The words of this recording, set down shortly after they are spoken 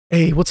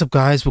Hey, what's up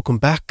guys? Welcome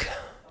back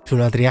to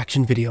another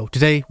reaction video.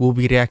 Today we'll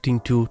be reacting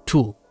to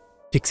Tool,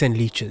 Leeches and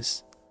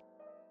Leeches.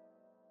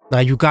 Now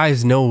you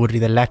guys know already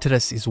that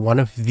Leeches is one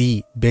of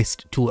the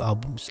best Tool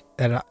albums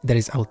that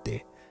is out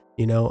there.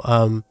 You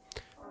know,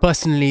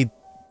 personally,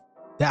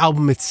 the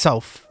album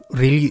itself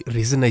really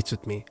resonates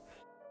with me.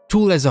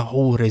 Tool as a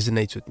whole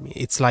resonates with me.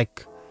 It's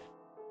like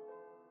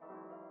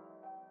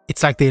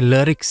their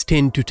lyrics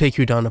tend to take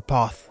you down a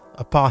path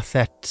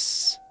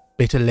that's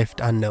better left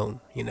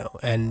unknown, you know,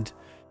 and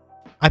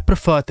I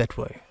prefer it that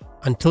way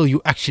until you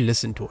actually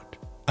listen to it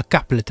a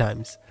couple of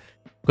times,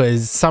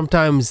 because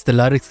sometimes the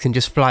lyrics can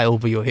just fly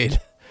over your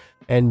head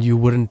and you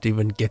wouldn't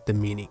even get the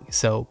meaning.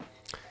 So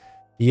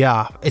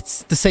yeah,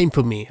 it's the same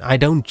for me. I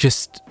don't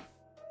just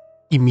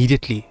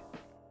immediately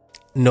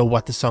know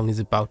what the song is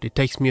about. It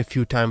takes me a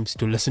few times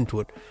to listen to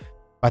it,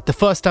 but the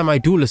first time I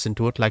do listen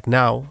to it, like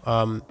now,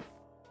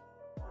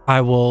 I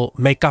will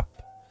make up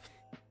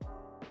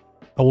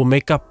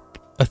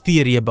a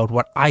theory about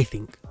what I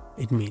think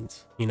it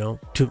means, you know,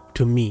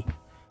 to me.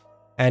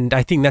 And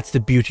I think that's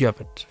the beauty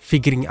of it,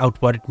 figuring out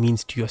what it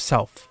means to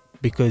yourself,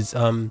 because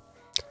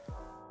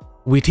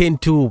we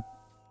tend to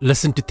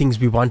listen to things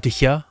we want to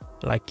hear,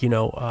 like, you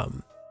know,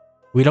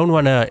 we don't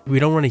want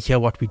to hear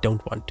what we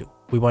don't want to.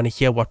 We want to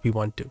hear what we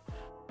want to,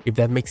 if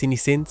that makes any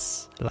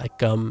sense.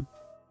 Like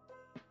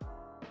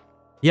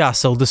yeah,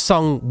 so the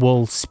song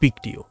will speak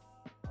to you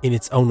in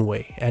its own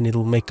way, and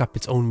it'll make up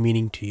its own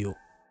meaning to you.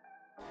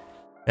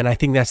 And I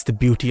think that's the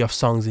beauty of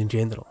songs in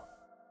general.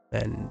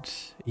 And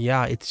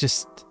yeah, it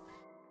just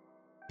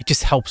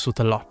helps with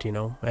a lot, you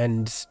know.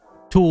 And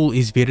Tool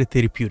is very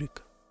therapeutic.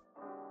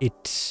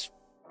 It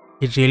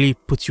really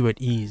puts you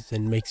at ease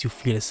and makes you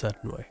feel a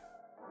certain way.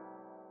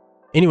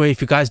 Anyway,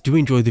 if you guys do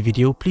enjoy the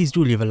video, please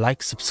do leave a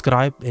like,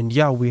 subscribe, and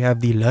yeah, we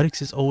have the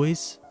lyrics as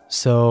always.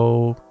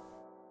 So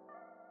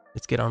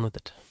let's get on with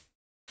it.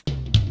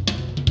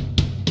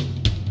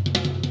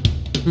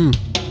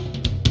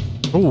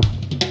 Oh.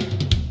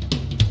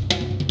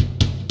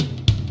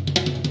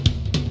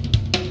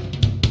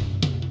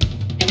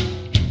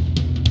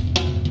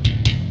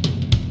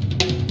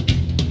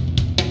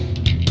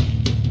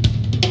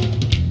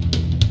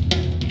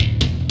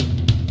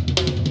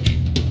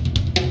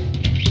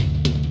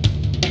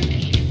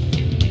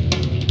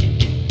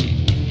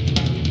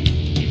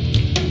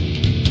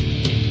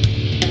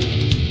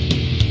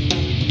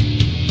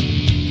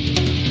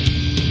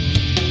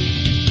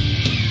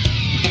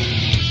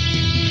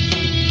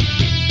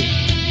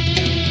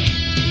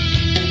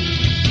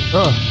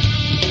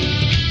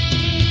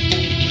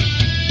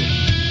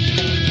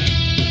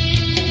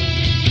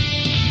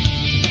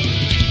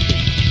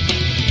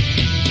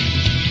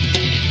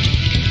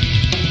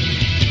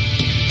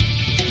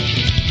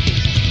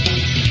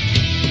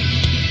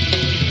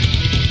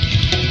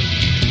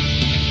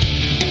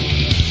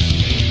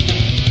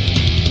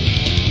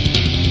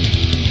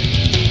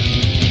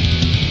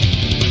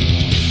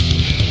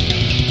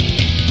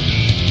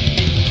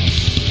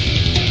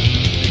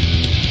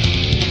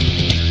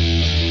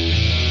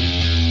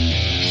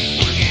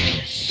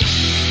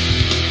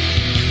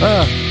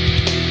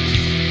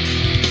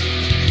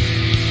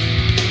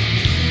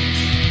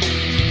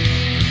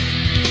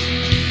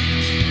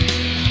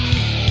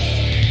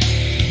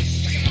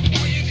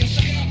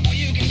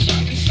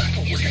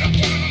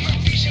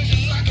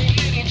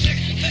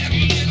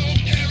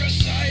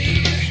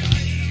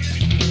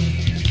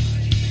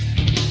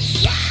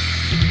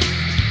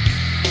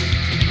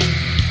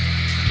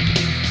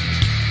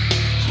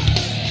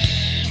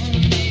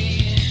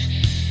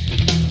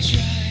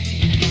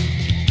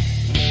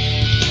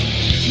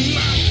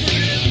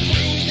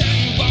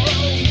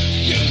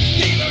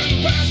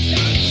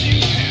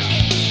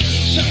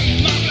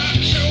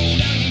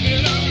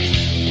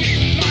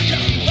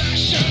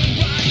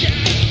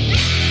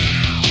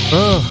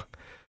 Oh,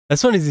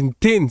 this one is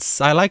intense.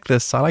 I like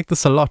this. I like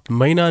this a lot.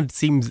 Maynard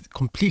seems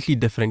completely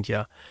different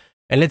here.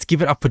 And let's give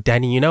it up for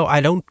Danny. You know,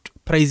 I don't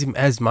praise him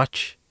as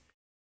much,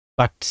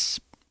 but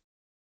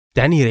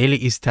Danny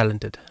really is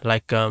talented.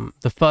 Like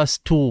the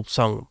first Tool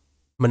song,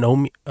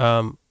 what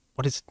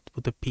is it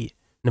with the P?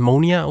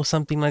 Pneumonia or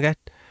something like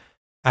that.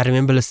 I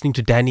remember listening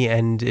to Danny,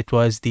 and it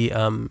was the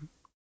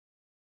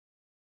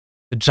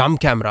drum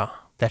camera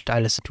that I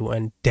listened to,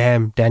 and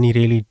damn, Danny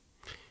really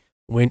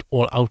went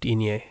all out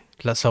in here.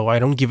 So I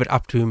don't give it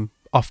up to him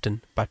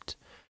often, but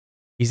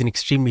he's an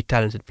extremely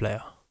talented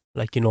player,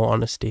 like, in all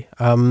honesty.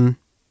 As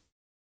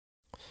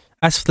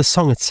for the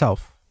song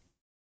itself,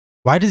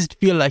 why does it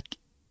feel like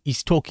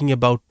he's talking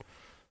about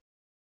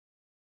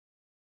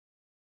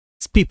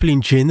people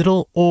in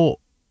general, or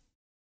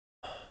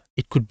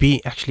it could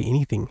be actually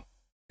anything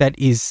that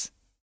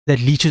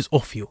leeches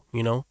off you,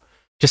 you know,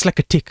 just like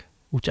a tick,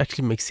 which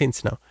actually makes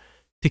sense now.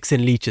 Ticks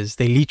and leeches,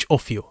 they leech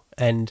off you,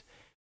 and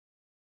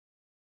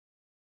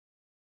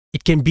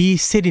it can be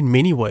said in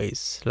many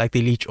ways, like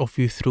they leech off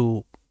you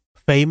through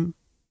fame,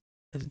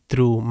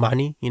 through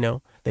money, you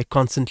know. They're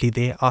constantly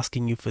there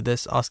asking you for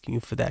this, asking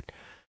you for that.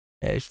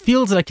 It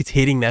feels like it's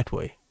heading that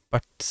way,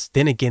 but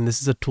then again,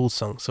 this is a Tool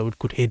song, so it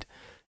could head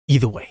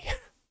either way.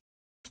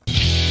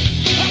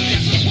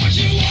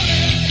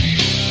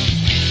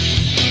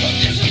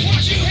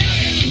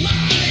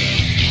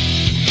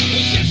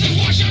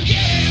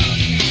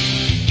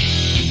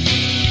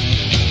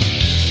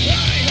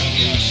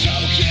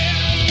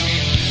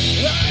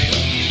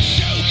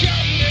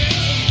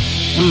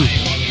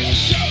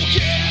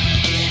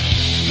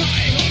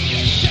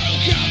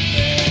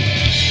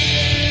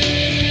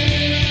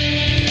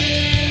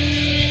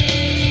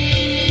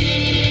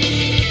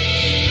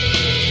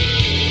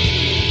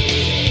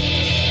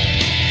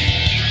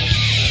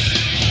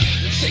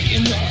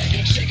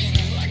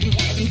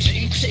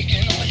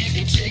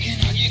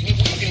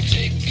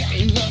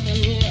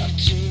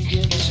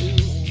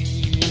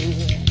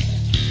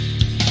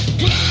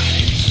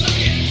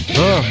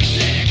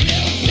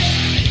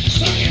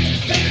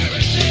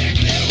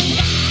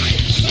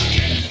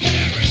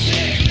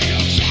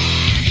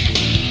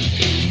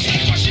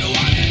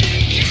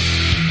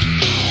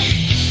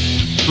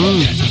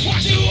 This is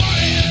what you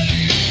wanted.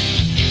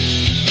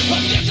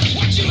 This is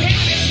what you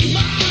had in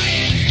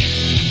mind.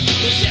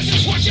 This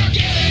is what you're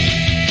getting.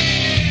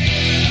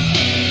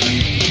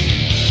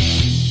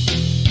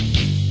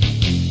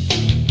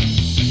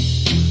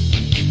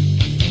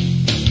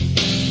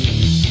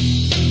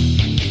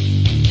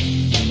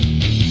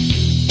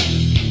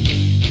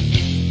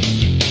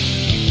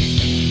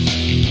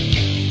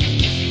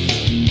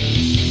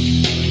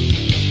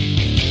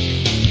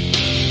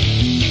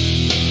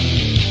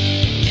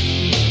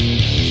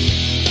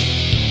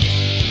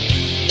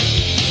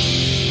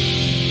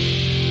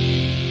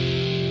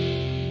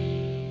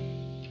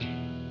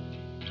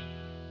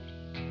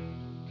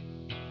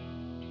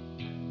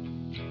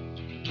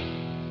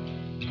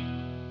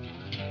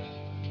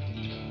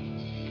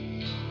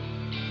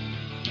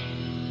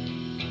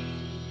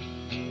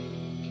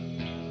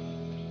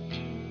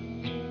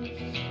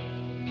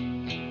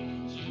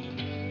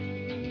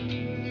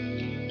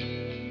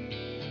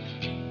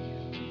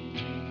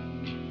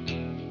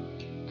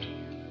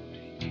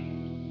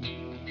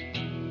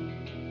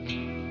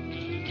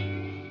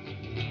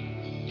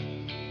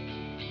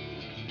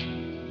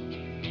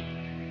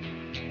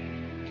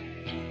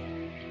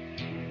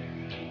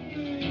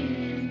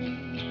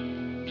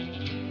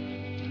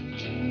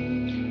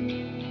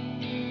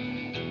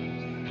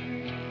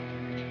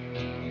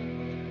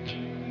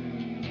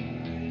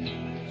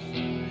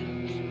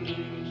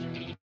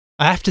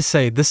 I have to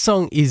say, this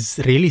song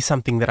is really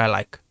something that I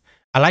like.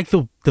 I like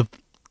the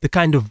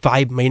kind of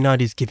vibe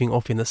Maynard is giving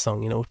off in the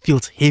song. You know, it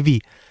feels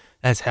heavy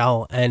as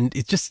hell, and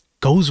it just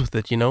goes with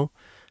it. You know,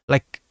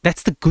 like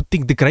that's the good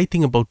thing, the great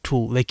thing about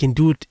Tool. They can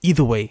do it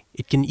either way.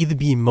 It can either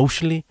be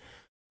emotionally,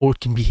 or it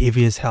can be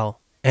heavy as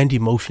hell and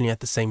emotionally at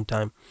the same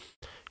time.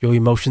 Your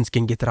emotions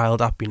can get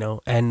riled up, you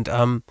know, and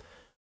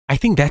I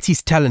think that's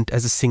his talent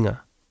as a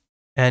singer,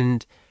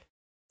 and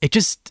it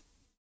just.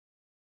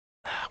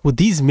 With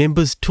these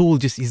members, Tool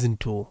just isn't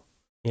Tool.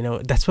 You know,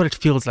 that's what it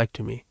feels like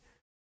to me.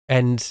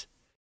 And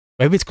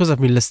maybe it's because I've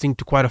been listening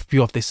to quite a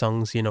few of their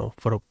songs, you know,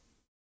 for a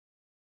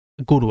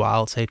good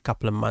while, say a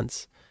couple of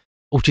months,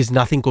 which is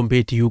nothing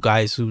compared to you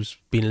guys who's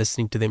been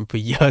listening to them for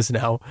years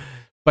now.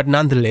 But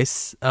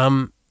nonetheless,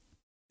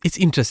 it's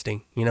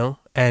interesting, you know,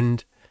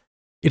 and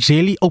it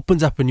really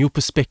opens up a new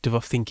perspective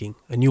of thinking,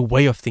 a new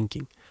way of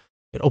thinking.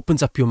 It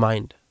opens up your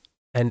mind.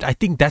 And I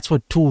think that's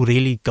what Tool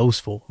really goes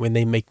for when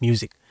they make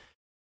music.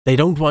 They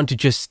don't want to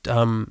just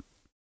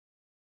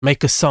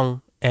make a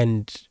song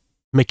and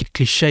make it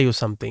cliche or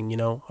something, you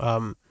know.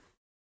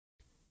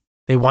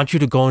 They want you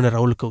to go on a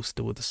roller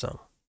coaster with the song.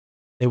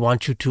 They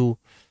want you to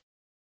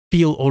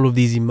feel all of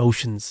these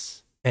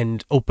emotions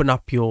and open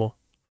up your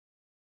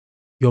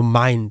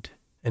mind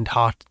and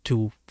heart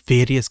to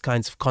various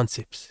kinds of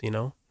concepts, you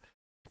know.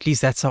 At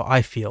least that's how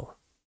I feel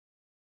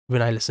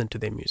when I listen to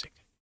their music.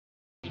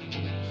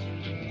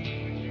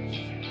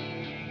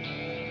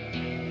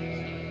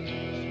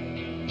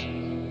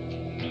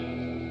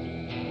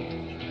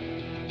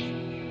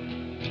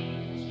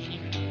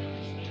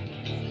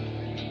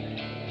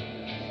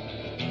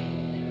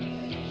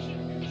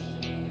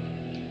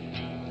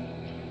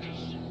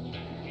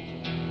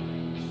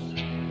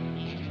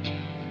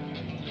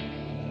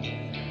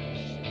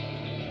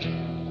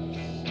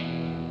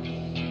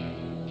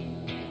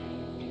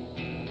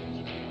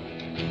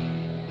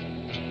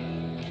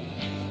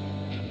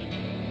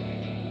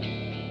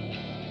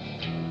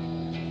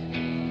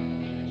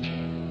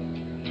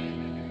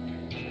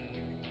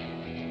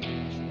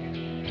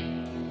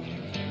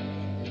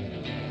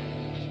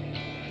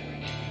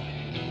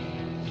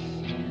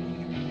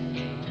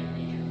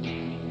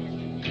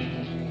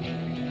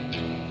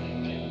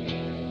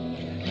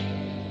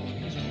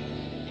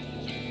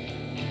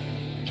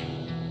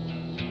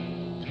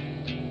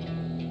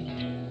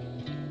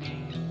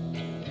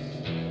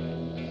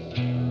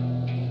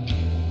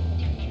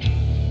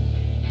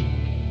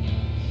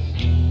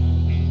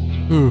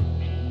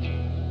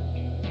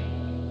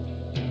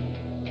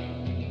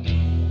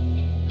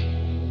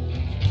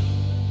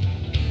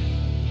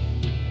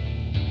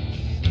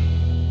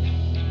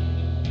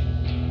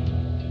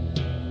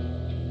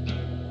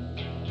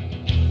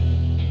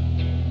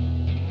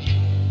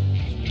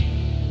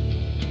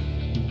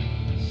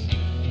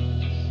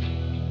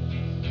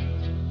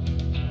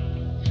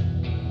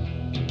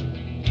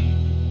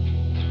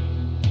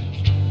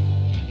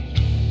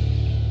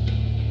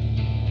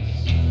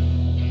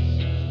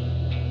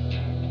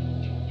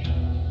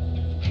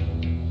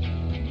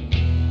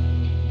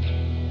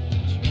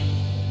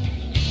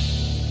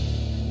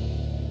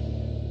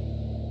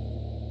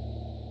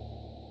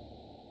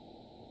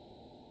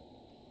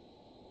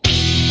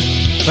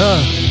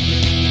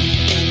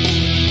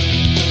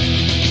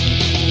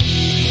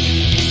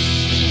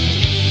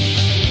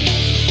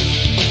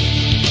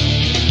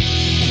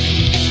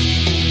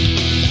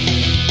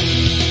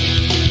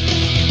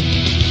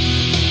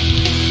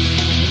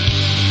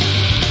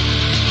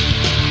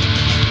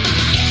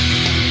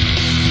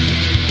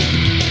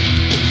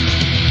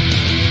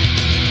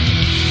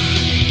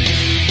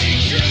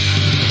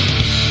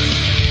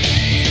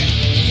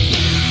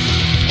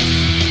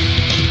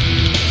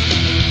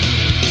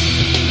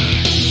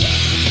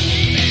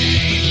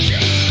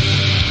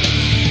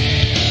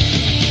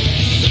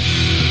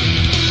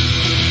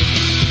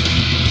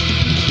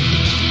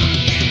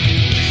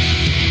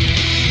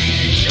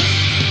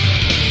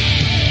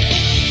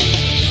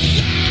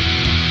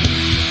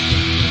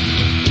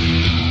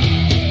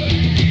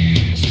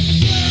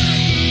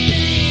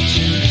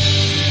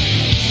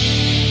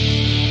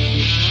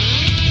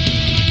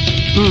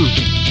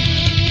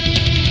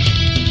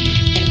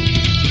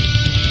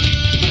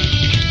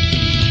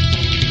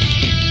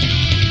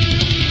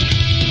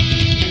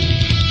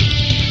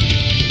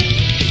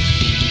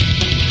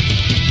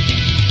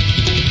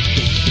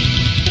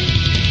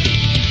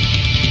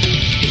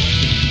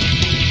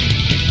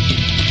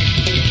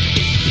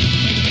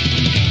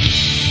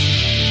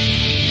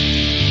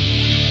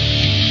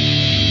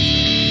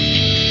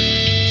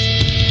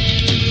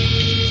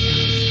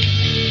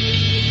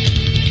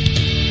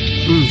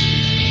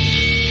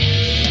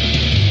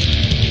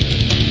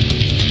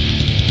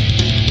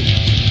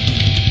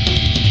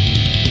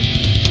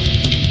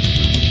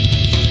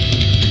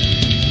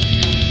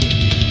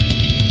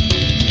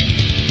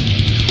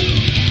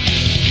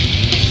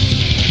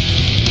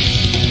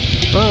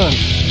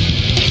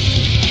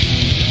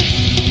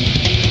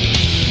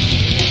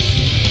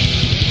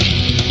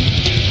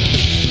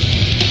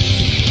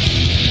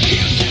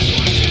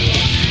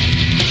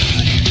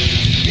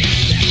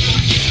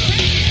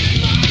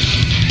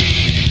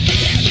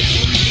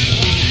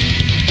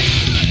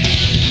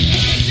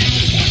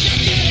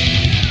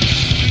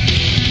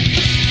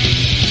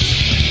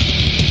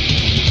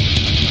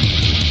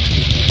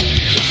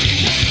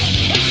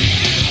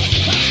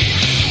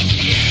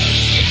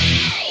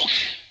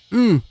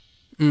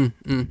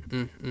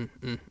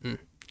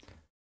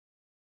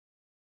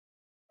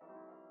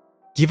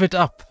 Give it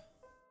up.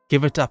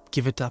 Give it up.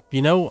 Give it up.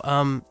 You know,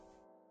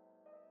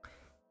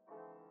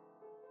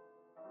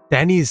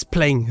 Danny's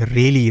playing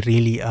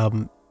really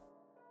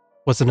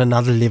was on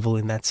another level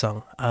in that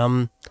song.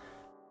 For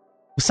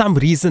some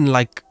reason,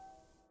 like,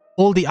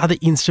 all the other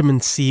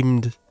instruments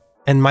seemed,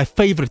 and my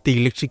favorite, the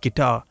electric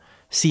guitar,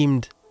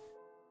 seemed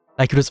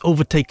like it was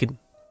overtaken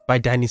by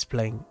Danny's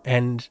playing,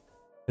 and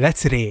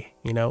that's rare,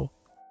 you know.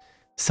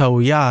 So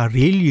yeah,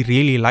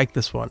 really like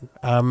this one.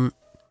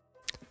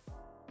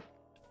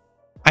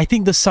 I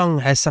think the song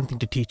has something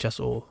to teach us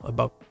all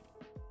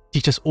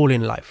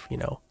in life, you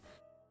know.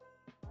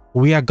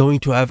 We are going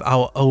to have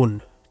our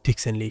own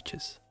ticks and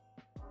leeches,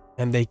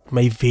 and they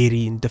may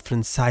vary in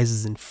different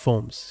sizes and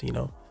forms, you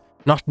know,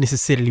 not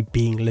necessarily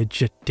being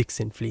legit ticks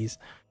and fleas,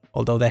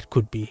 although that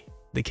could be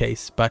the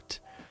case. But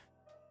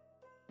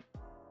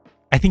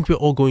I think we're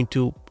all going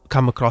to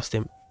come across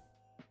them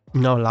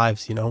in our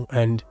lives, you know,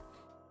 and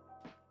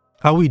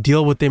how we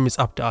deal with them is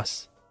up to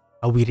us.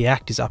 How we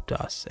react is up to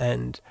us.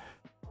 And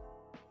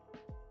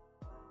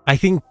I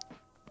think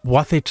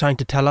what they're trying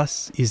to tell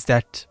us is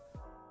that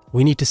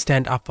we need to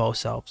stand up for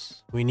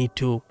ourselves. We need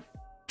to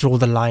draw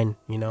the line,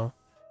 you know,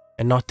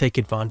 and not take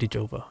advantage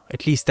over.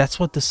 At least that's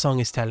what the song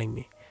is telling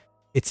me.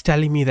 It's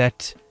telling me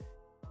that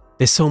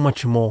there's so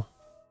much more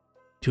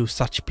to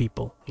such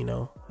people, you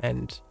know,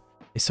 and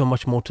there's so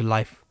much more to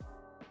life.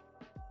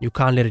 You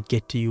can't let it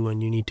get to you,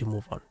 and you need to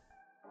move on.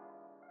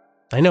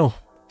 I know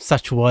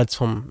such words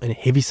from a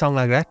heavy song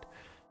like that,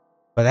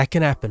 but that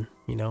can happen,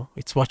 you know.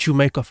 It's what you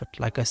make of it,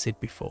 like I said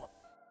before.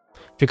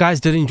 If you guys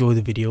did enjoy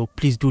the video,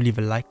 please do leave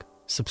a like,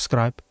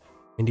 subscribe,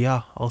 and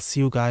yeah, I'll see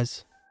you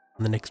guys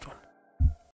in the next one.